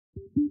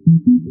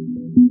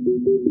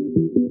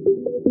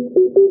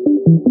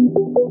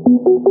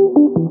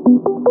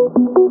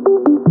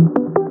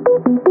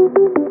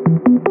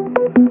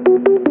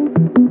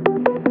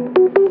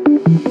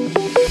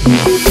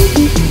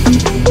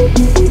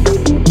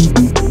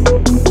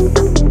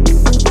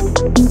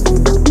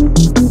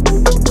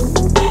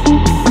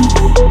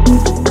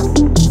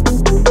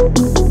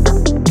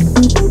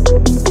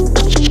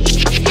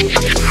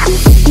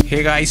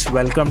Hey guys,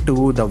 welcome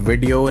to the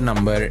video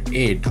number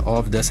 8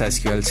 of this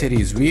SQL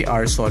series. We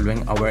are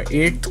solving our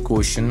 8th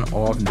question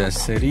of the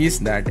series,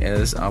 that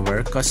is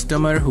our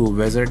customer who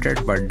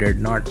visited but did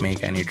not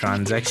make any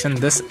transaction.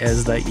 This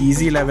is the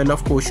easy level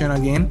of question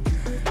again,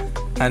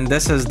 and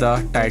this is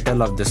the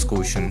title of this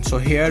question. So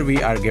here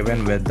we are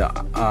given with the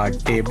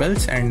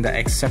tables, and the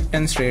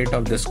acceptance rate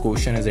of this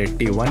question is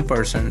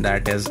 81%,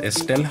 that is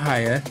still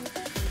higher.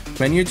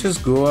 When you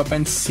just go up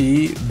and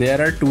see,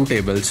 there are two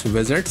tables,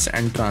 visits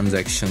and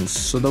transactions.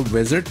 So the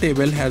visit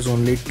table has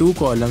only two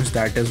columns,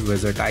 that is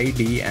visit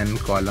ID and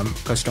column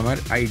customer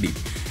ID.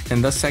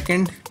 In the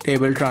second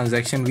table,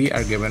 transaction, we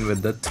are given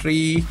with the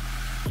three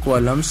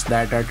columns,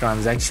 that are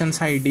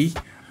transactions ID,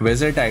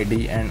 visit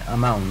ID and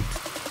amount.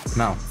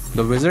 Now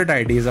the visit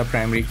ID is a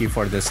primary key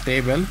for this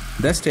table.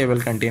 This table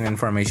contains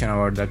information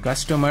about the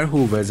customer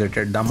who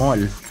visited the mall.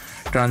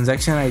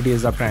 Transaction ID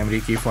is the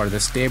primary key for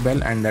this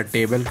table, and the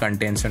table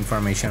contains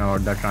information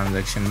about the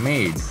transaction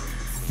made.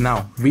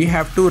 Now we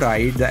have to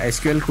write the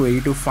SQL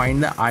query to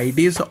find the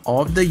IDs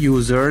of the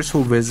users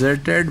who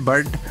visited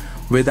but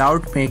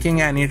without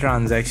making any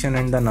transaction,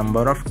 and the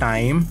number of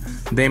time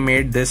they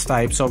made these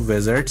types of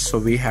visits. So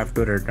we have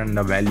to return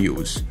the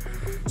values.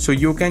 So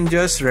you can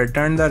just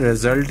return the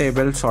result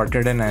table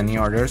sorted in any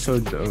order. So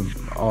the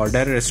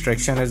order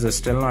restriction is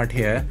still not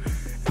here.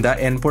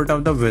 The input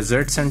of the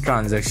visits and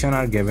transaction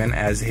are given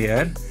as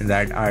here,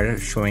 that are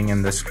showing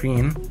in the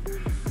screen,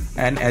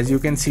 and as you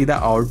can see,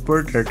 the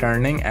output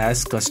returning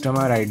as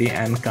customer ID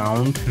and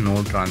count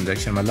no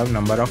transaction, matlab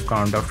number of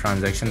count of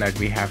transaction that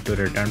we have to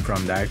return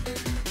from that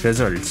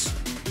results.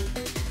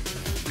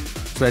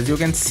 So as you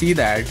can see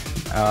that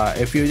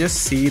if you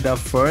just see the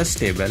first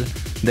table,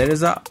 there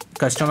is a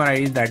customer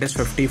ID that is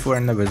 54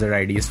 and the visit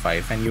ID is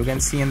 5, and you can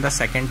see in the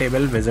second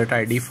table visit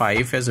ID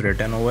 5 is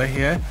written over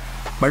here.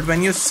 But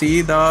when you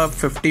see the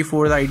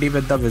 54 ID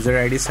with the visit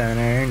ID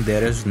 700,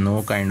 there is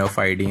no kind of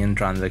ID in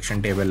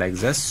transaction table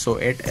exists. So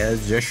it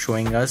is just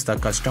showing us the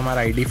customer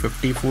ID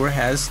 54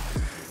 has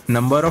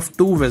number of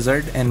 2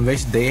 visit in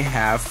which they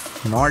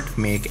have not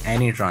make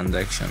any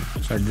transaction.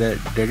 So they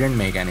didn't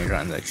make any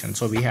transaction.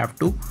 So we have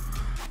to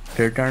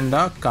return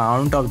the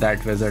count of that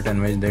visit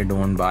in which they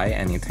don't buy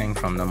anything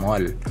from the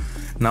mall.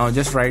 Now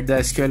just write the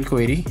SQL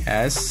query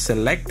as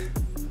select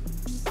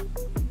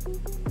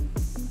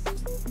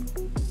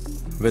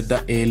with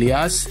the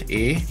alias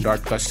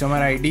a.customer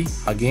ID.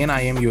 Again,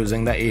 I am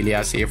using the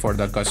alias a for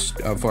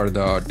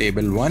the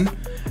table 1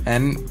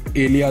 and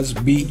alias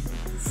b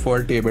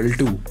for table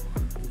 2.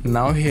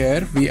 Now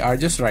here we are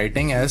just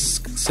writing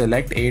as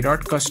select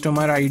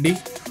a.customer ID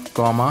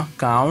comma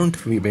count,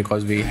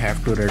 because we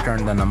have to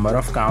return the number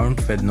of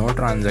count with no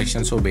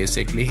transaction. So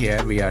basically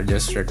here we are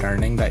just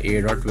returning the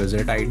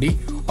a.visit ID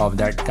of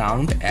that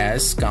count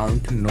as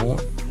count no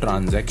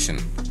transaction,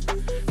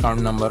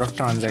 count number of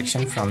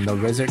transaction from the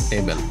visit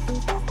table.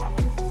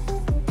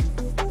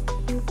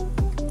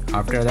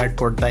 After that,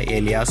 put the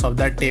alias of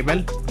that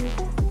table.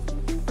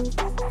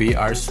 We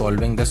are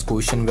solving this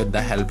question with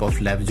the help of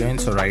left join.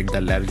 So write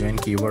the left join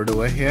keyword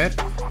over here,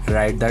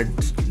 write that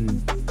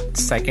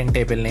second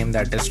table name,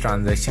 that is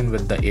transaction,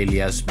 with the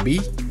alias b,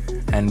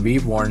 and we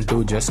want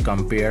to just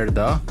compare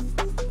the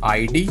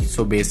ID.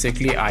 So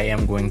basically I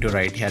am going to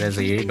write here as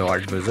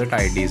a.visit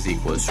ID is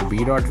equals to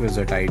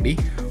b.visit ID,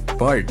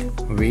 but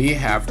we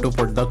have to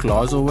put the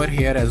clause over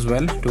here as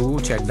well to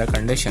check the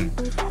condition.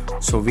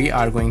 So we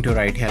are going to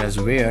write here as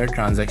where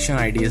transaction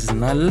ID is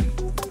null,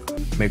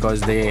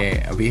 because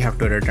we have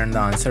to return the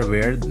answer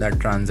where the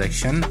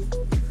transaction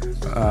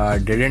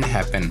didn't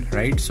happen,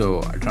 right?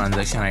 So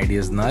transaction ID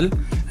is null,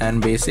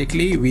 and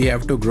basically we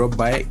have to group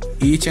by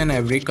each and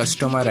every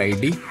customer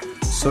ID,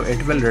 so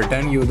it will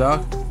return you the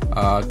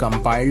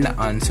compiled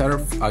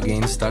answer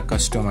against the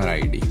customer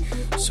ID.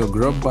 So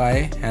group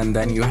by, and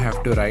then you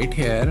have to write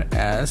here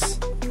as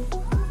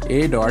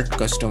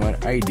a.customer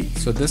ID.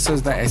 So this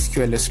is the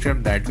SQL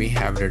script that we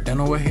have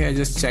written over here.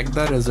 Just check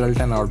the result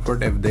and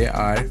output if they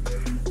are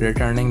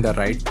returning the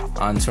right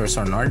answers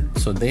or not.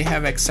 So they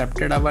have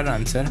accepted our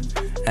answer,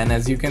 and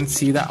as you can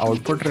see, the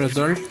output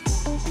result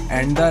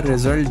and the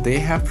result they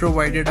have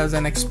provided us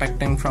and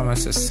expecting from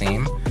us is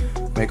same,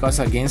 because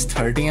against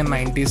 30 and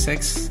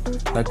 96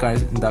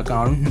 the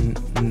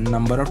count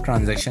number of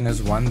transaction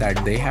is 1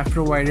 that they have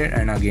provided,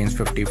 and against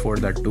 54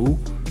 the 2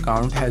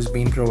 count has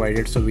been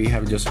provided. So we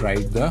have just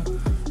write the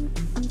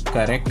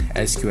correct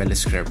SQL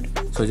script.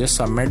 So just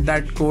submit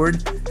that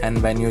code,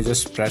 and when you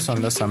just press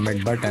on the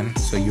submit button,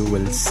 so you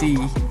will see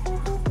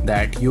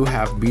that you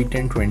have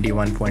beaten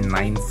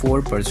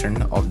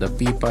 21.94% of the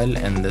people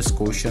in this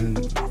question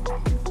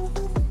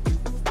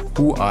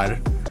who are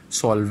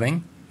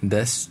solving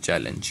this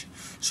challenge.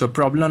 So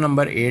problem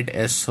number 8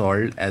 is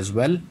solved as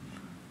well,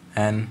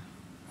 and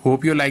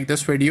hope you like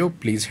this video.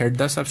 Please hit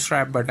the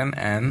subscribe button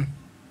and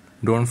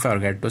don't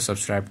forget to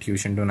subscribe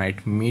Tuition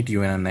Tonight. Meet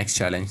you in the next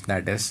challenge,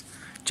 that is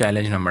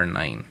challenge number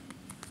 9.